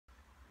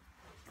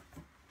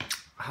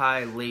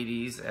Hi,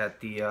 ladies at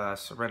the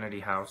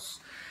Serenity house.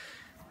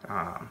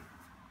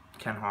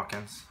 Ken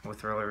Hawkins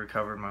with Really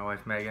Recovered. My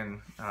wife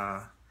Megan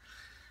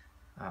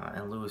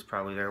and Lou is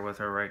probably there with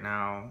her right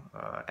now.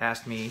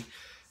 Asked me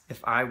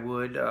if I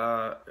would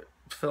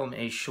film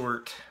a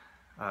short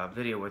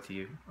video with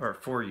you or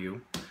for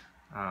you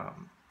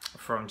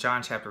from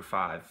John chapter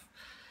 5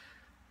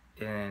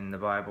 in the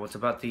Bible. It's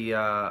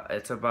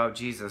about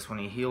Jesus when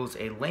he heals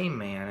a lame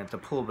man at the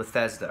pool of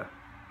Bethesda,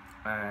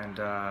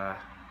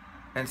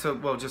 and so,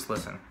 well, just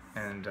listen,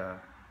 and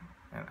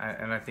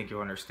I think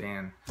you'll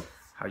understand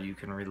how you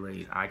can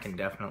relate. I can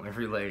definitely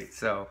relate.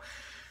 So,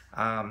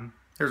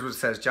 here's what it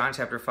says. John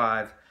chapter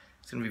 5.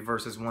 It's going to be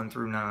verses 1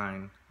 through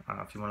 9.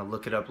 If you want to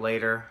look it up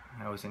later,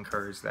 I always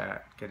encourage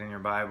that. Get in your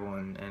Bible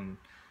and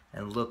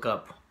look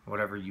up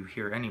whatever you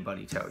hear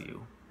anybody tell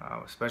you,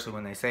 especially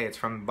when they say it's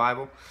from the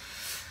Bible.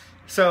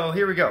 So,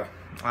 here we go.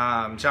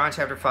 John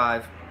chapter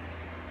 5,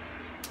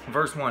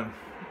 verse 1.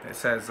 It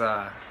says,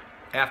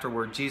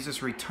 afterward,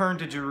 Jesus returned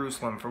to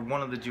Jerusalem for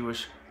one of the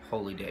Jewish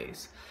holy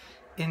days.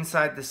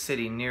 Inside the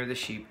city, near the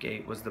sheep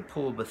gate, was the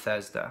pool of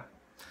Bethesda,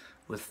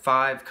 with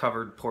 5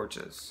 covered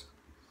porches.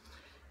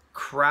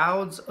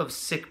 Crowds of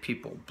sick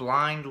people,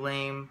 blind,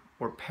 lame,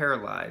 or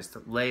paralyzed,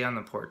 lay on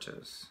the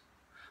porches.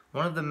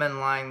 One of the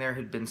men lying there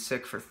had been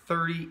sick for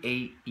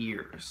 38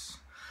 years.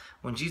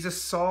 When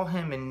Jesus saw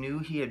him and knew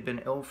he had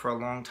been ill for a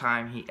long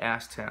time, he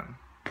asked him,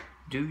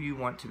 "Do you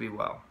want to be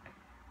well?"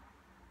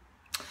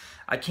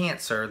 "I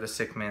can't, sir," the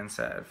sick man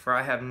said, "for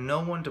I have no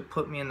one to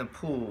put me in the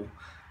pool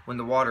when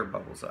the water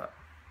bubbles up.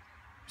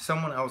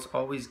 Someone else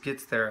always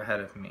gets there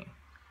ahead of me."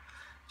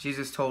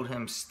 Jesus told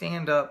him,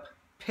 "Stand up,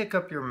 pick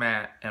up your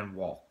mat, and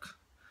walk."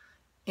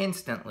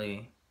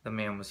 Instantly, the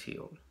man was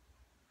healed.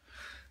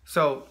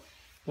 So,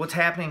 what's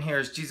happening here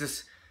is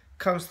Jesus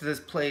comes to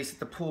this place at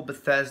the pool of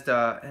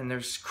Bethesda, and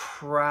there's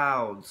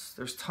crowds,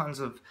 there's tons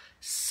of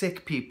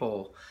sick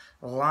people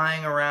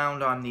lying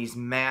around on these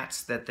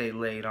mats that they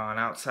laid on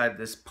outside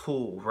this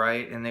pool,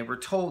 right? And they were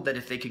told that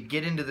if they could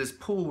get into this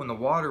pool when the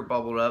water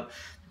bubbled up,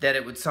 that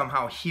it would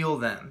somehow heal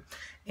them.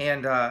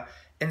 And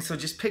so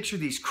just picture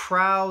these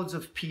crowds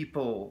of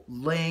people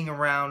laying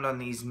around on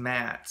these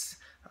mats,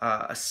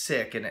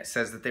 sick, and it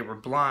says that they were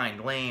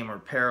blind, lame, or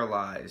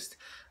paralyzed,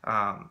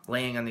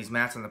 laying on these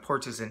mats on the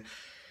porches.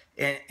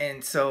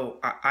 And so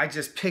I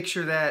just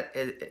picture that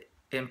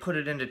and put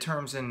it into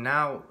terms in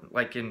now,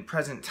 like in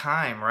present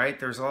time, right?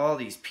 There's all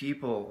these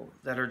people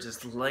that are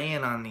just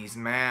laying on these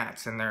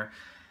mats, and they're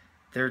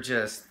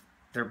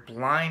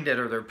blinded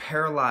or they're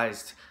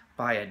paralyzed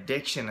by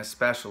addiction,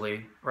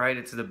 especially, right?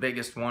 It's the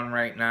biggest one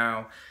right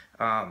now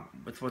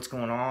with what's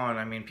going on.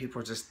 I mean, people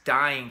are just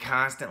dying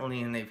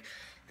constantly, and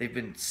they've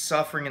been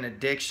suffering an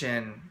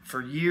addiction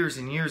for years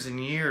and years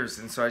and years.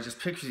 And so I just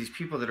picture these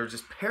people that are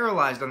just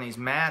paralyzed on these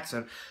mats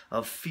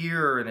of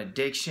fear and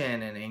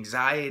addiction and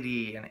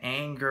anxiety and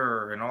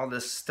anger and all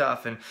this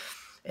stuff.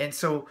 And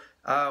so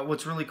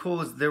what's really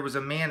cool is there was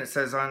a man, it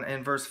says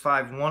in verse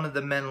 5, one of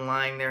the men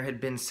lying there had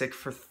been sick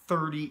for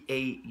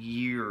 38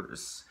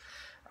 years.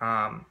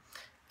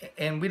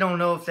 And we don't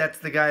know if that's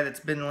the guy that's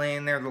been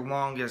laying there the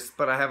longest,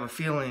 but I have a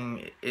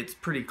feeling it's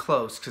pretty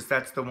close, because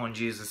that's the one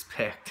Jesus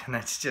picked, and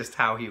that's just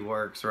how he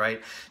works,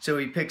 right? So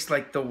he picks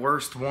like the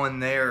worst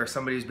one there,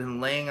 somebody who's been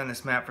laying on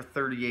this mat for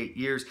 38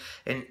 years,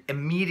 and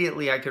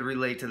immediately I could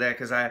relate to that,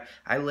 because I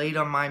laid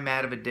on my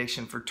mat of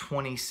addiction for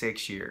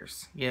 26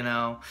 years, you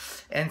know?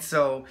 And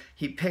so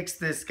he picks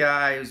this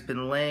guy who's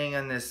been laying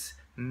on this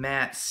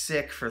mat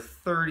sick for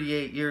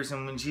 38 years,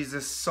 and when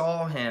Jesus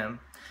saw him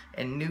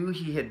and knew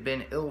he had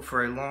been ill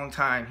for a long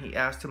time, he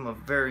asked him a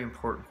very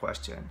important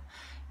question.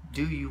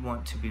 "Do you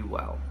want to be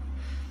well?"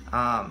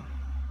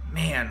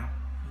 Man,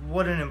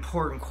 what an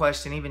important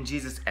question. Even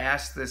Jesus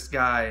asked this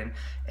guy,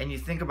 and you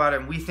think about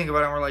it, and we think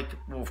about it, and we're like,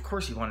 well, of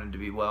course he wanted to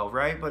be well,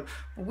 right? But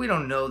we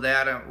don't know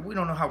that. We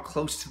don't know how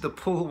close to the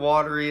pool of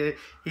water he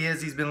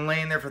is. He's been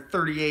laying there for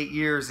 38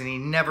 years, and he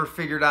never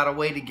figured out a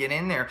way to get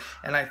in there.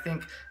 And I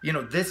think, you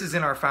know, this is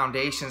in our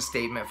foundation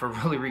statement for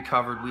Really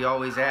Recovered. We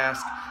always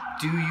ask,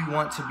 do you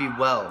want to be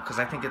well? Because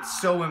I think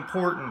it's so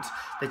important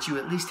that you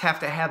at least have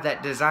to have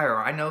that desire.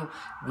 I know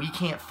we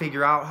can't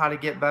figure out how to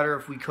get better.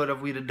 If we could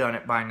have, we'd have done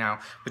it by now.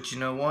 But you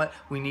know what?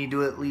 We need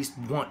to at least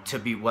want to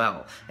be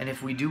well. And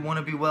if we do want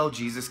to be well,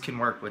 Jesus can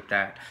work with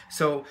that.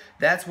 So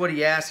that's what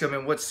he asked him.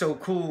 And what's so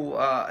cool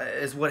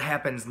is what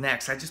happens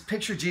next. I just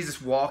picture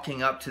Jesus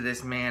walking up to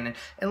this man.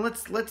 And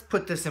let's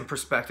put this in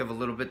perspective a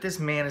little bit. This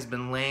man has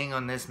been laying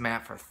on this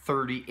mat for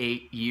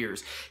 38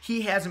 years.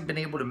 He hasn't been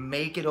able to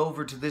make it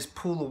over to this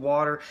pool of water.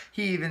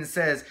 He even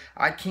says,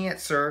 "I can't,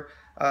 sir,"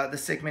 the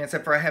sick man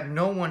said, "for I have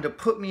no one to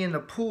put me in the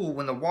pool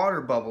when the water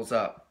bubbles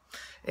up."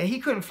 And he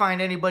couldn't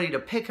find anybody to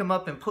pick him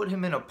up and put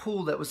him in a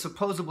pool that was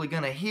supposedly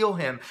going to heal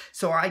him.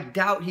 So I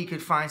doubt he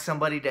could find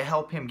somebody to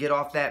help him get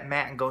off that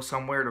mat and go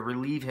somewhere to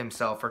relieve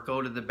himself or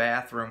go to the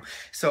bathroom,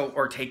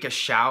 or take a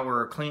shower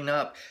or clean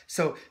up.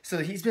 So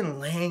he's been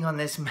laying on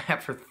this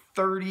mat for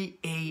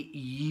 38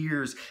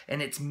 years,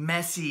 and it's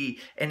messy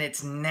and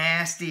it's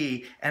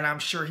nasty, and I'm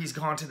sure he's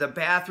gone to the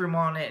bathroom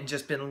on it and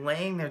just been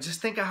laying there.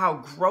 Just think of how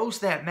gross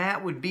that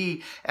mat would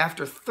be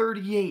after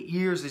 38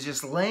 years of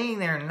just laying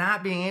there and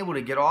not being able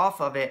to get off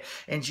of it.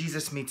 And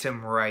Jesus meets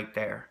him right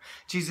there.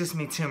 Jesus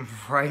meets him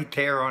right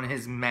there on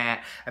his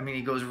mat. I mean,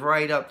 he goes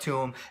right up to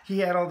him. He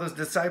had all those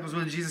disciples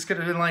with him. Jesus could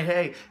have been like,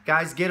 hey,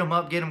 guys, get him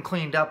up, get him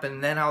cleaned up,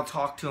 and then I'll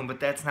talk to him. But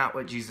that's not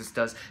what Jesus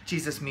does.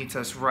 Jesus meets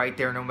us right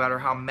there, no matter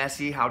how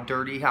messy, how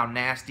dirty, how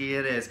nasty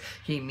it is.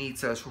 He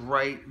meets us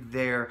right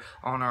there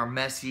on our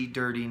messy,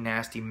 dirty,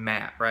 nasty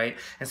mat, right?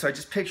 And so I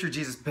just picture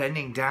Jesus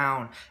bending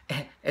down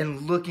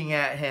and looking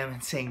at him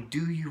and saying,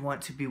 do you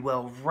want to be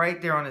well?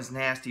 Right there on his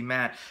nasty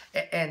mat.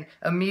 And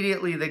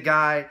immediately the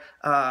guy,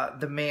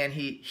 the man,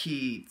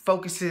 he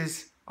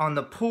focuses on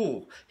the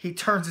pool. He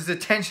turns his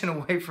attention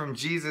away from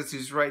Jesus,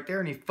 who's right there,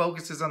 and he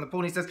focuses on the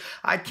pool. And he says,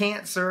 I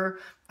can't, sir.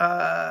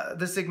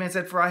 The sick man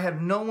said, for I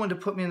have no one to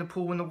put me in the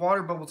pool when the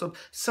water bubbles up.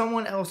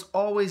 Someone else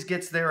always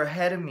gets there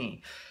ahead of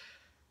me.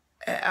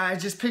 I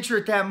just picture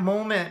at that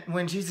moment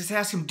when Jesus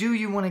asks him, do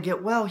you want to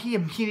get well? He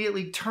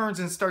immediately turns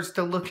and starts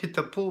to look at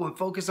the pool and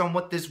focus on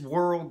what this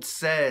world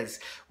says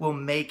will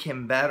make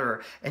him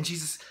better. And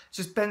Jesus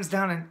just bends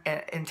down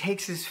and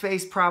takes his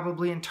face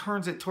probably and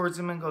turns it towards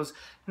him and goes,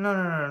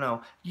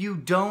 no. You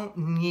don't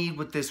need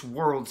what this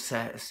world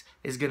says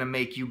is going to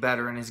make you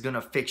better and is going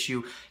to fix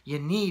you. You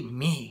need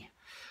me.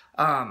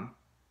 And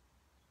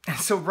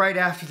so right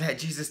after that,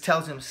 Jesus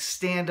tells him,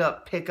 stand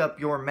up, pick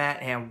up your mat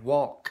and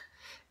walk.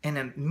 And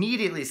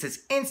immediately, it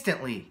says,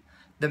 instantly,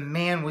 the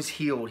man was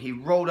healed. He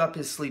rolled up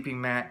his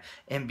sleeping mat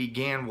and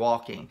began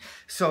walking.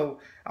 So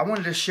I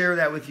wanted to share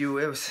that with you.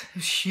 It was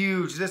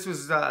huge. This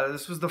was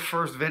the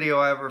first video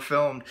I ever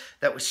filmed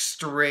that was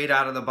straight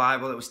out of the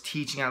Bible, that was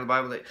teaching out of the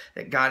Bible,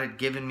 that God had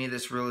given me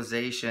this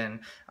realization.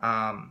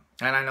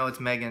 And I know it's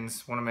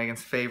one of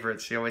Megan's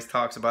favorites. She always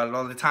talks about it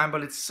all the time,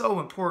 but it's so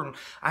important.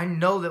 I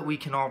know that we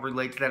can all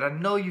relate to that. I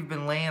know you've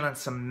been laying on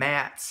some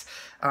mats,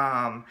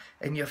 and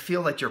you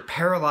feel like you're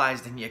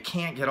paralyzed and you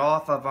can't get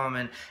off of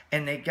them,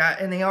 and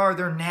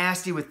they're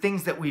nasty with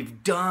things that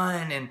we've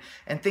done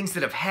and things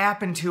that have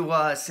happened to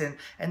us,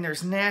 and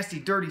there's nasty,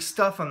 dirty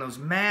stuff on those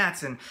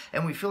mats,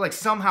 and we feel like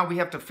somehow we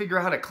have to figure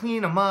out how to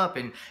clean them up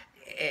and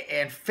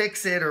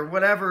fix it or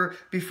whatever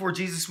before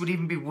Jesus would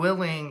even be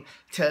willing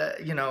to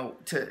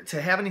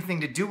have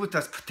anything to do with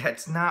us. But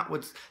that's not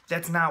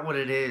what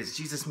it is.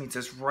 Jesus meets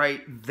us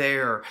right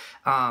there,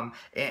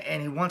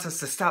 and he wants us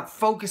to stop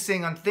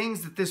focusing on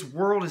things that this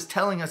world is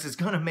telling us is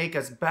going to make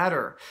us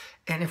better.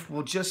 And if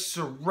we'll just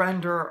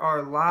surrender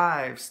our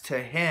lives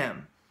to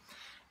him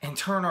and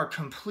turn our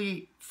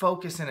complete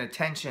focus and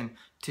attention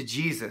to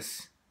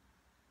Jesus,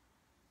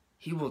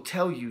 he will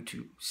tell you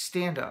to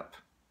stand up,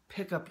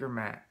 pick up your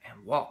mat,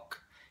 and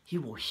walk. He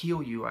will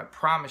heal you. I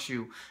promise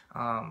you.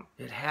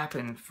 It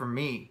happened for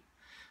me.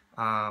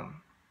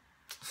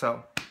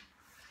 So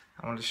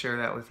I wanted to share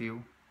that with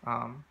you.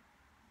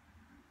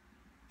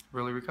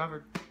 Really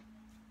recovered.